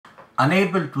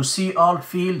Unable to see all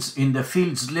fields in the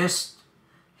fields list?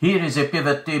 Here is a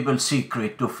pivot table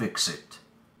secret to fix it.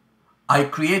 I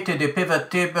created a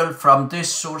pivot table from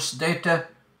this source data,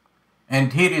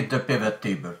 and here is the pivot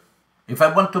table. If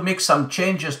I want to make some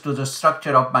changes to the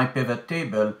structure of my pivot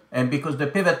table, and because the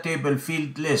pivot table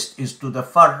field list is to the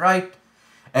far right,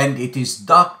 and it is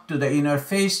docked to the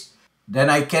interface, then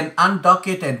I can undock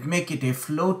it and make it a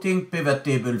floating pivot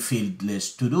table field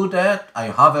list. To do that, I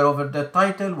hover over the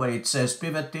title where it says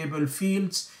pivot table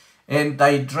fields, and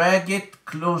I drag it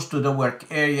close to the work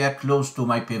area, close to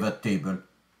my pivot table.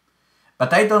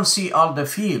 But I don't see all the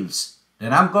fields.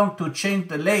 Then I'm going to change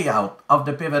the layout of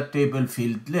the pivot table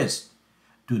field list.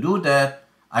 To do that,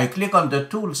 I click on the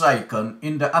tools icon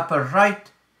in the upper right,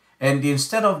 and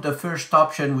instead of the first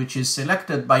option, which is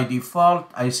selected by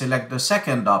default, I select the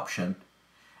second option.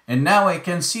 And now I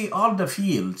can see all the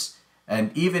fields.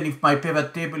 And even if my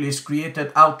pivot table is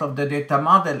created out of the data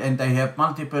model and I have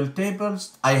multiple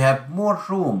tables, I have more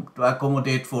room to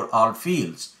accommodate for all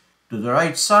fields. To the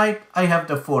right side, I have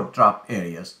the 4 drop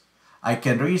areas. I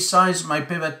can resize my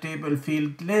pivot table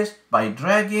field list by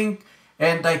dragging,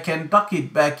 and I can dock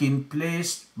it back in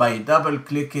place by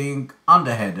double-clicking on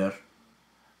the header.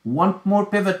 Want more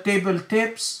pivot table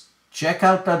tips? Check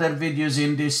out other videos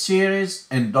in this series,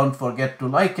 and don't forget to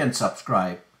like and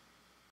subscribe.